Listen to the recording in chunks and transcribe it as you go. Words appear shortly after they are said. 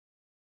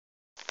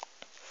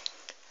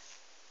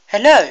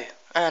Hello,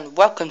 and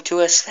welcome to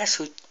a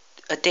special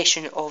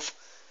edition of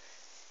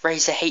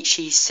Razer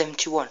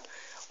HE71.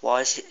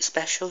 Why is it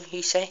special,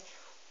 you say?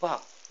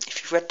 Well,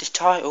 if you've read the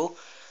title,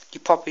 you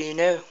probably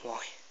know why.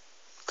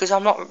 Because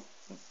I'm not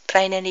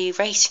playing any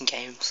racing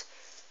games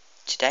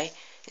today.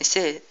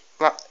 Instead,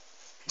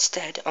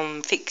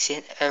 I'm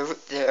fixing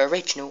the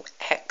original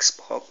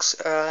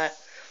Xbox.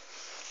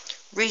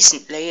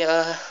 Recently,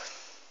 I've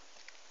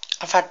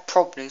had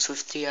problems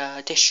with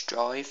the disk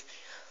drive.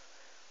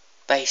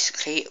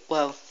 Basically,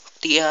 well,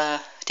 the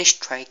disk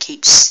tray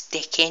keeps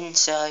sticking,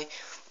 so I'm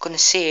gonna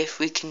see if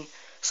we can.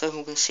 So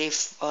we're gonna see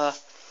if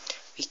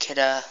we could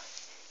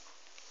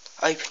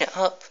open it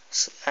up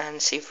and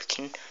see if we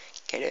can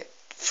get it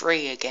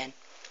free again.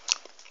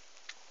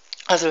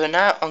 Other than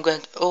that, I'm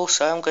going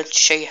to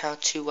show you how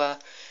to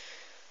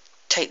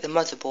take the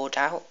motherboard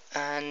out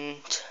and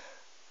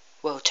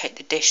take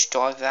the disk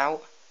drive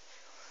out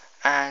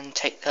and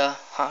take the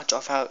hard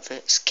drive out of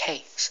its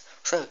case.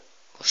 So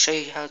I'll show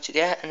you how to do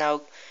that, and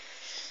I'll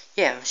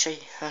show you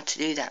how to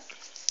do that.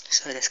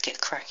 So let's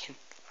get cracking.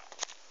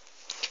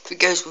 If it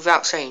goes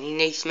without saying, you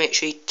need to make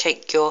sure you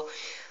take your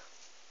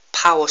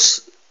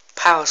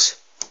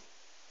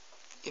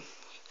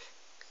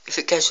if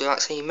it goes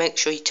without saying, make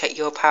sure you take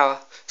your power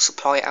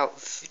supply out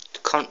of the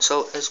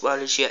console as well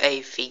as your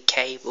AV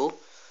cable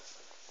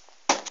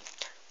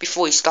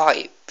before you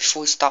start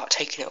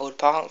taking it all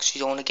apart, because you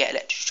don't want to get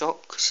electric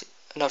shock.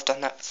 And I've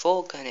done that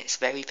before, and it's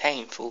very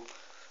painful.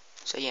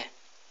 So yeah,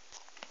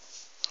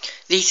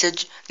 these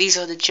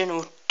are the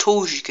general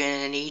tools you're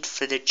going to need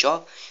for the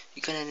job.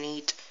 You're going to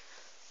need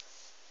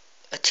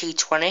a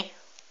T20,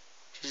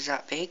 which is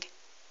that big,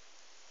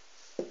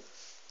 a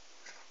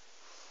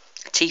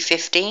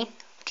T15,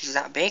 which is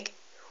that big.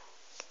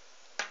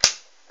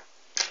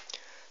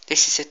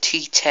 This is a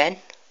T10,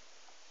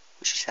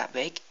 which is that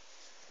big.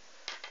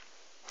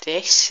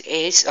 This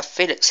is a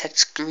Phillips head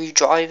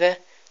screwdriver,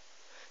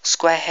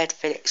 square head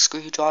Phillips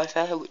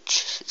screwdriver,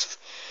 which its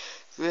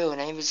real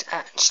name is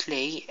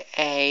actually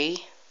a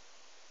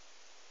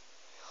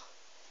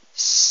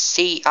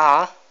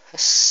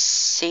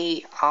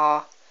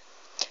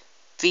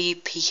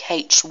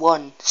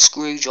VPH1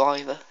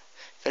 screwdriver,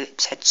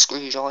 Phillips head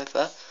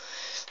screwdriver,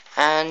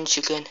 and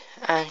you're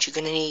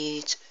gonna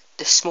need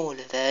the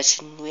smaller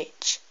version,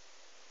 which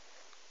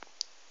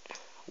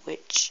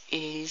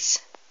is,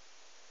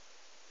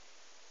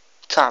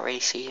 can't really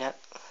see that.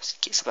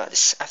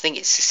 I think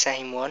it's the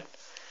same one,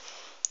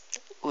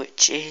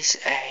 which is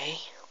a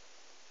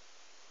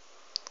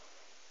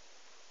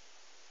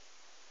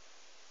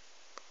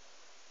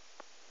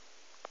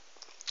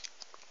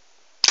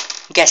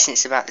I'm guessing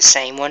it's about the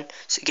same one.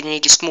 So you're gonna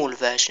need a smaller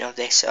version of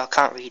this. So I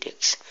can't read it,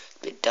 it's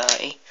a bit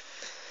dirty.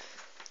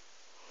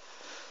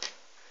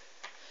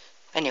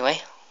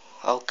 Anyway,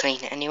 I'll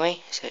clean it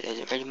anyway, so it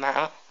doesn't really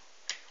matter.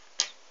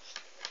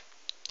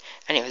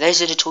 Anyway,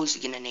 those are the tools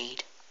you're gonna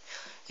need.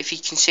 If you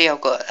can see,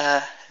 I've got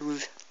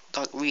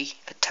like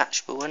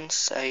reattachable ones,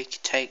 so you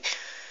can take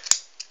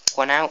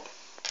one out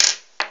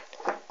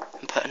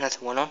and put another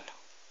one on.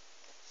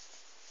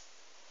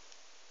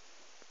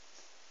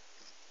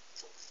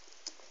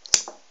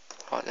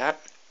 Like that.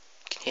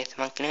 You can hear the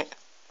magnet.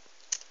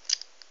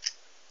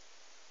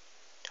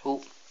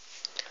 Oh.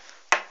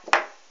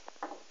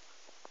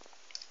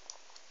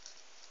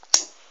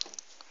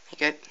 There you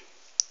go.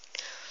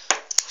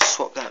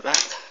 Swap that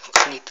back,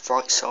 because I need the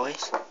right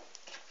size.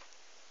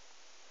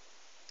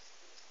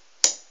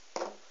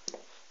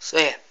 So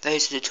yeah,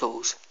 those are the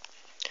tools.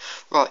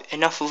 Right,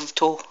 enough of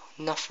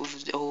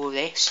all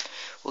this.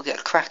 We'll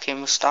get cracking.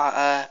 We'll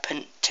start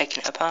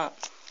taking it apart.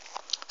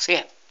 So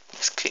yeah,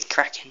 let's get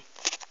cracking.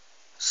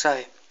 So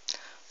you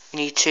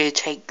need to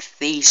take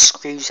these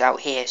screws out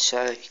here.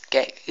 So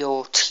get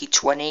your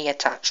T20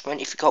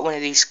 attachment. If you've got one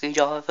of these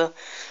screwdrivers,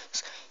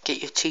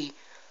 get your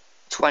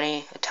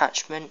T20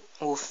 attachment.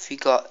 Or if you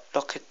got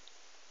like a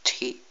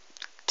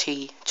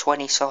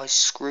T20 size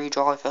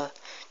screwdriver,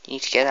 you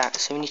need to get that.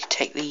 So we need to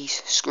take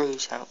these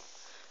screws out.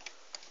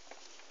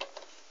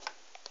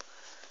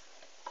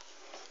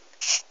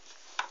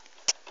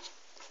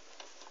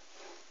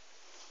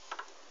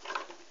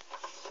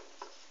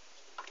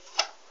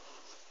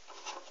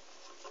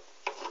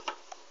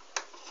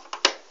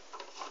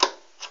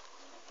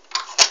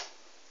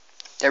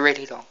 They're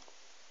really long.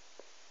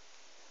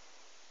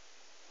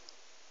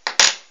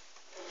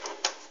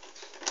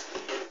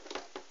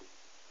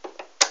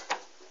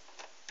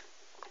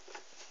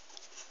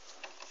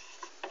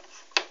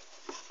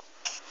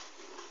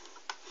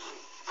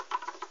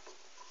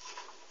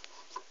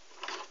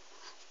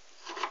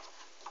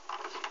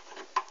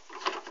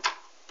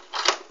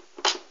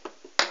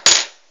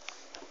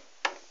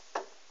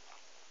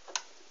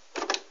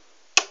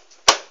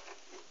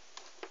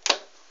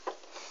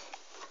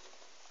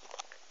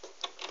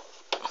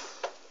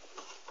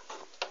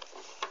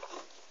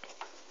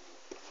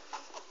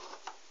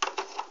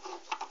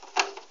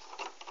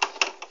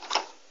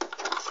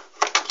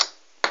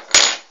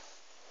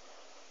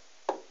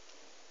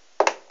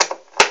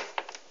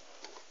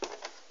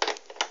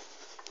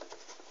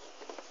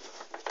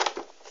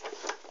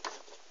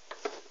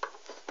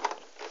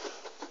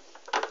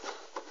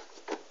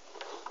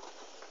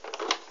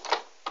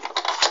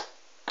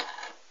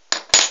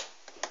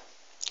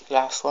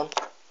 last one.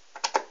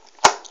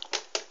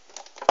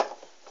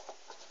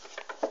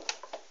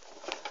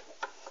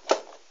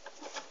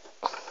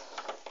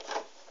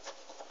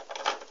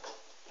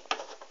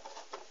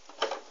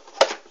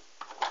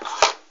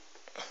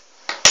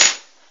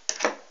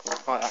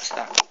 Right, that's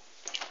that.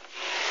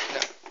 Now,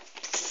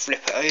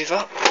 flip it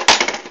over.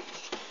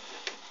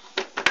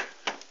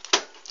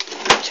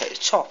 Take the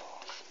top off.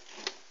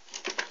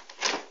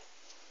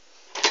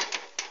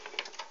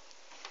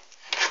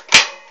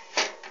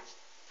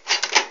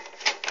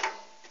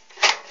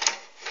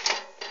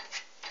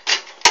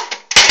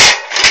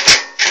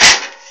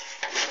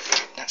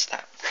 That's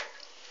that.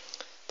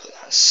 Put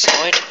that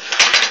aside.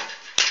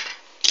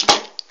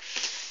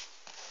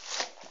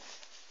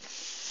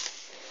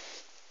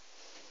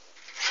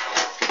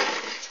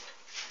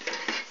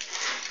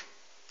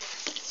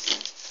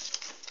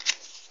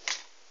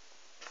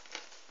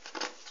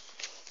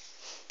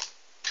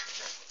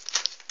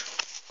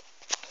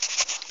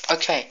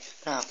 Okay,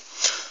 now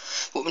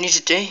what we need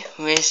to do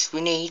is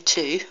we need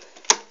to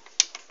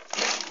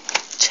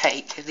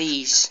take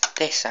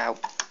this out.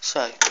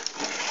 So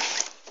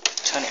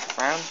turn it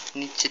around.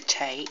 We need to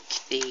take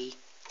the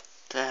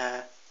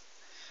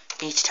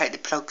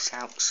plugs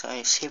out.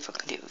 So see if I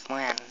can do it with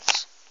my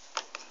hands.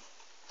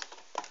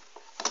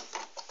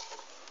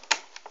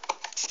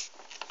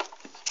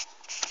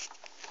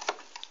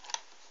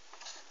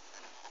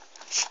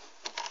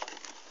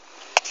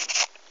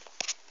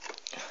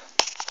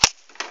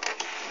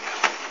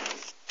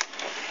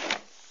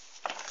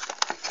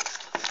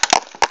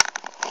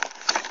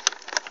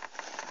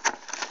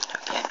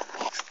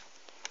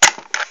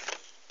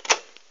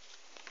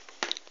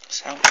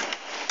 So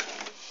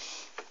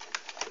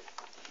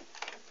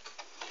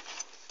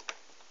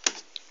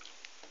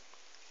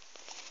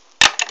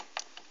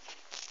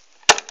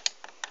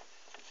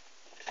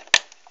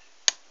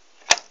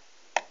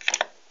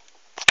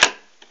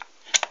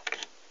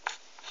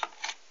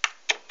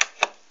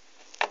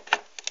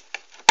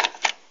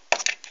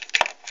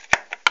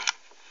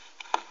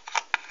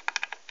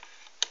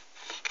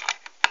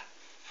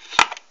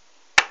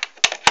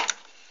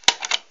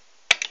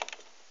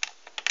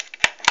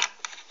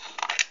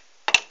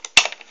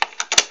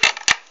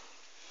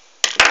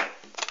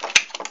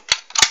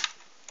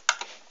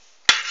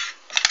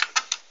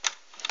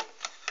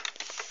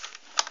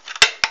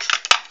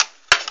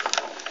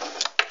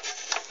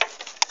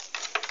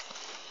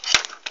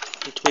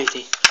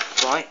really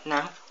right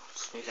now.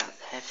 Let's move that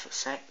there for a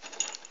sec.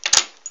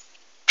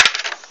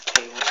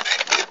 Okay,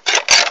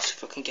 let's see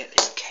if I can get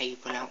this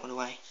cable out of the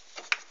way.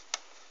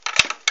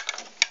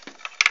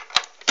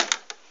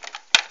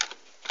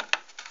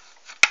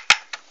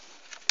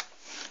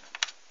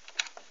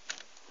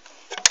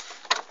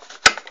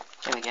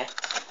 There we go.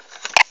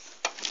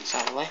 It's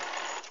out of the way.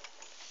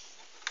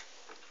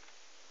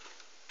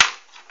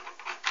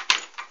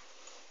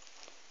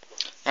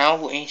 Now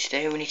what we need to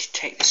do, we need to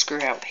take the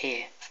screw out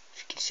here. As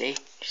you can see,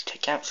 just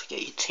take out, so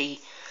get your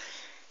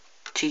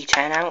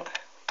T10 out.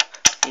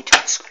 You need to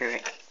unscrew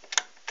it.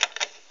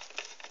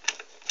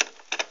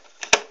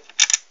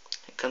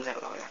 It comes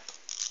out like that.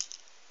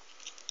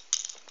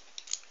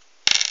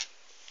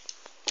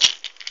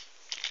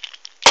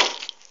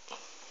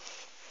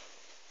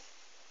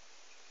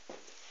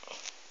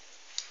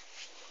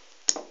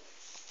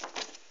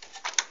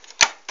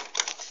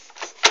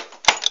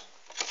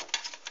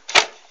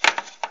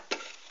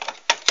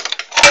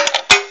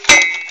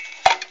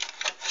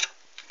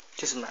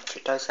 Doesn't matter if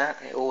it does that,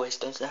 it always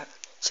does that.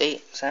 See,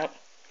 it's out.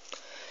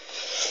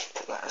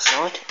 Put that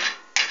aside.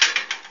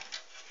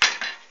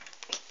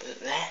 Put it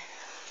there.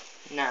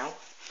 Now,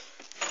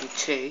 we need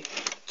to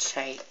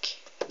take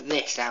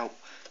this out.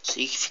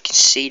 So if you can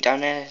see down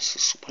there,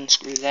 there's one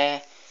screw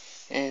there,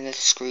 and there's a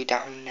screw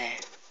down there.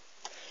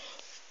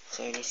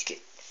 So you need to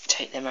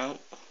take them out.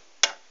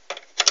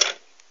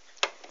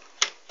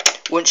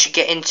 Once you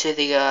get into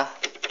the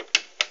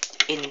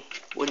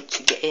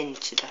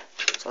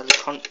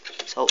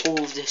so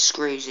all of the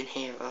screws in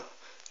here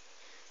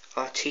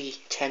are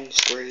T10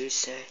 screws,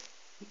 so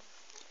you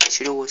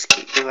should always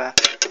keep your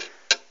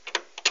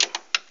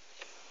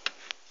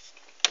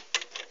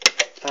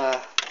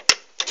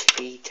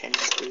T10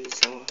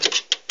 screws on.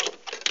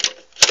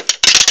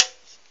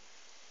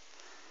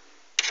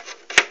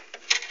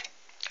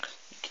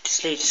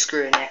 Just leave the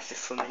screw in there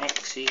for a minute.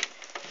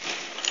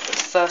 But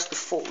first,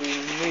 before we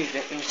remove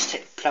it, we need to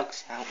take the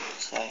plugs out.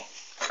 So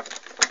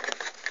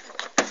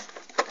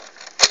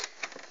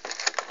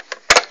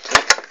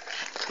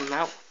come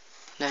out,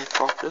 no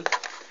problem.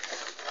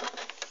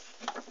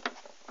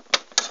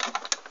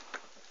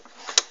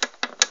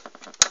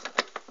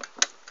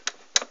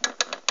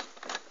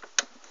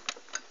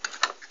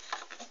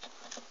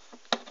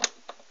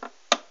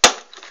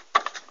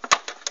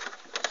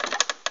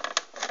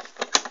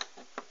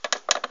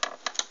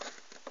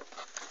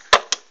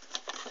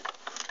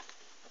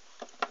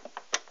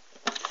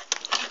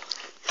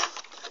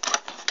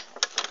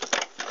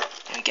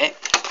 There we go,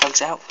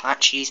 plugs out. I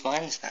actually used my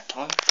hands that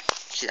time,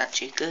 which is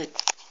actually good.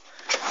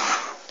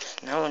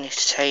 Now I need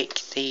to take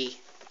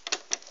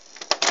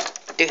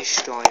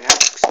dish dry now,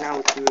 because now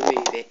we can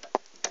remove it.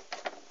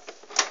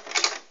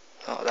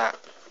 Like that.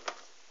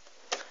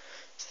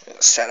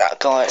 Set that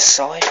guy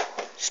aside.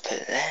 Just put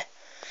it there.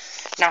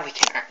 Now we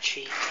can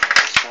actually,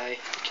 so we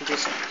can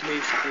just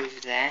move that over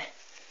there.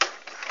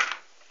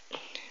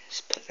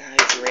 Just put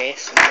that over here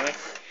somewhere.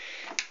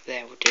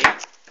 There will do.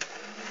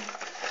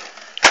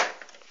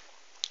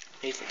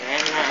 Move it there.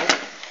 Now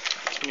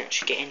we can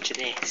actually get into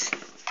this.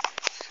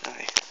 So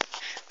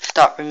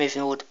start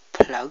removing all the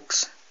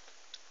plugs.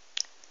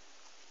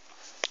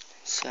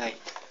 So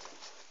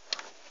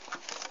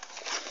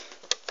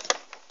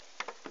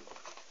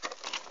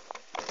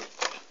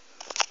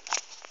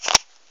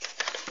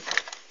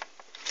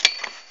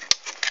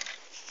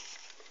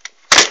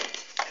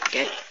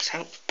okay, so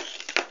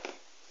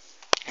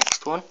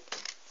next one.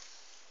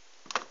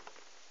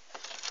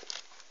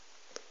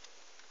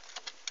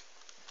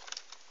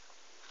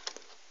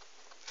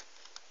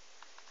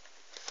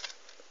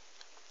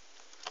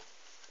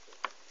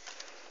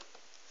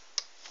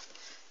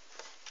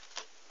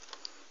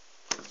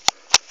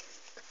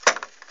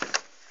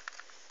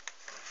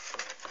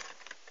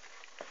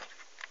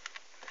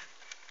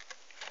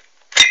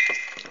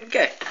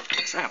 Okay,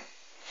 so I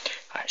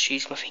actually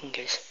use my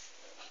fingers.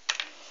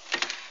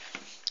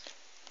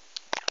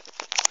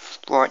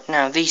 Right,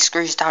 now these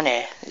screws down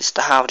here is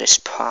the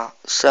hardest part.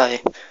 So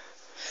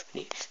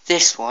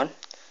this one,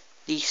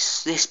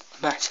 this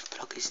massive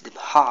plug is the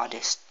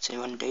hardest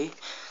to undo.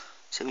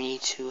 So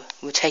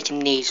we're taking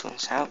these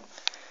ones out.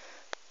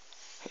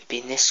 It'll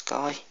be this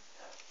guy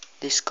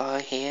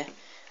here,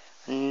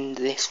 and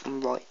this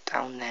one right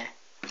down there.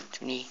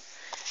 So we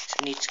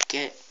need to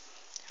get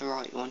the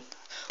right one.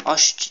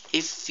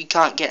 If you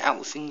can't get out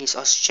with fingers,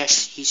 I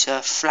suggest use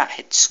a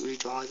flathead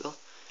screwdriver.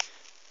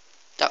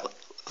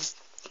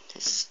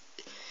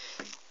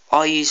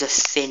 I use a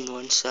thin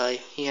one, so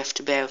you have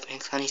to bear with me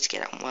because I need to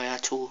get out my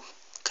tool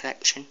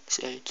collection,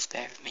 so just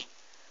bear with me.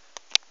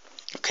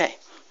 Okay,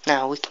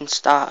 now we can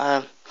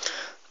start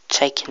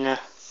taking the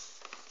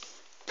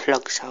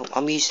plugs out.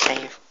 I'm using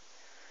a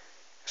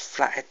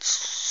flathead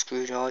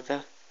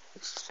screwdriver.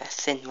 It's a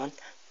thin one,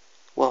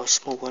 well, a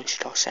small one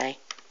should I say.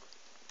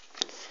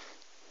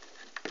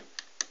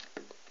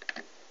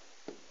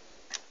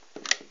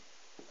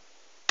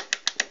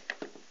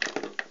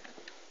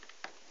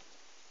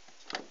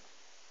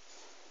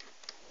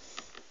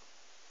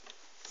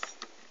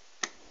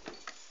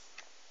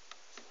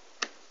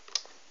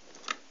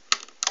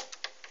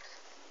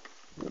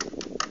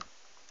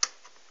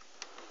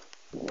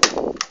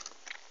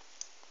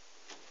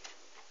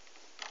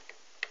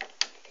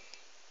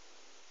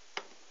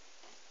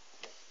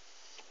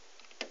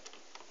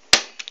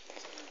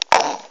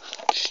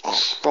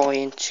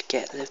 Trying to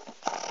get the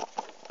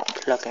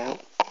plug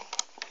out.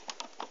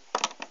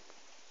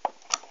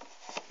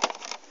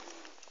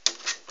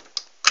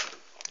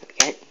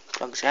 Okay,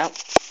 plug's out.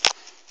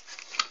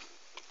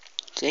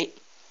 See?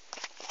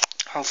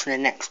 On for the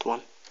next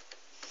one.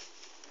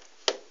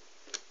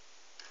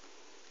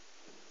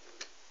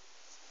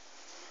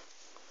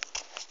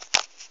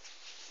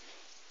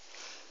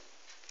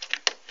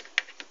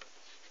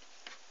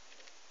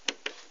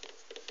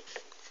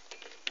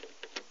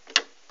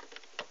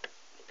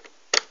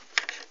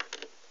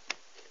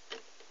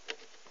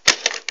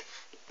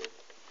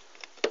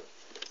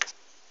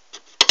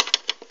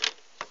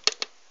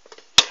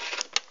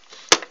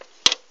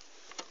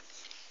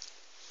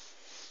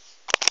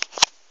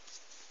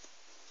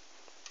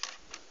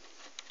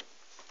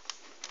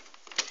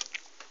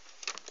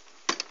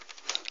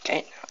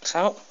 Okay, that's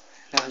out.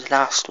 Now the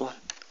last one.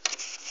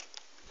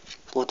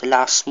 Or the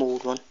last small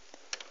one,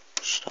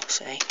 should I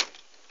say.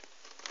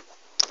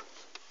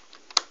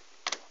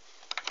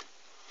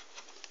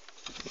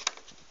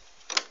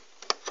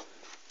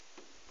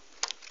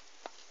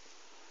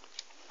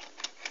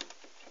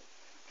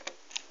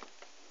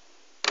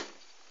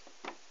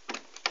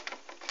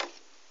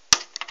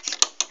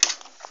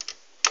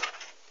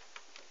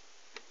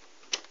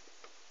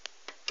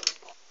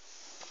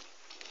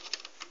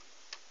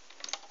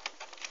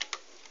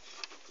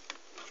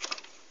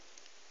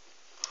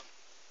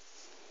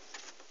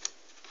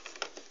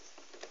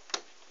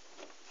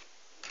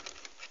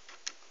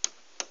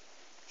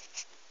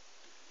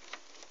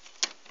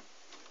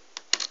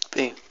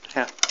 Boom,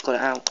 now got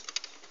it out.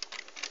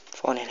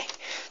 Finally.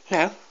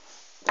 Now,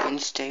 what we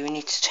need to do, we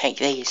need to take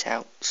these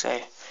out. So,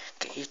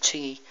 get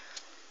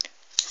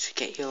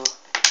your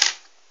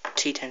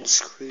T10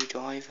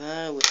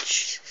 screwdriver,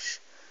 which is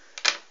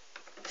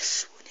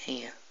this one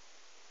here,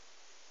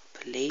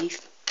 I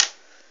believe.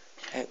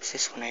 No, it's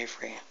this one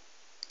over here.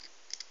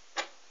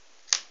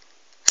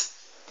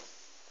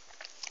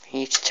 You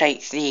need to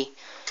take the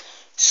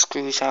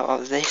screws out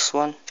of this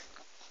one,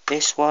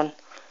 this one,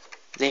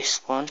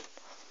 this one,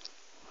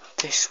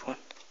 this one,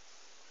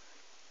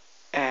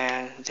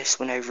 and this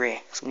one over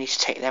here. So we need to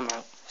take them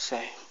out. So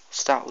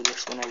start with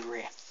this one over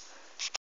here.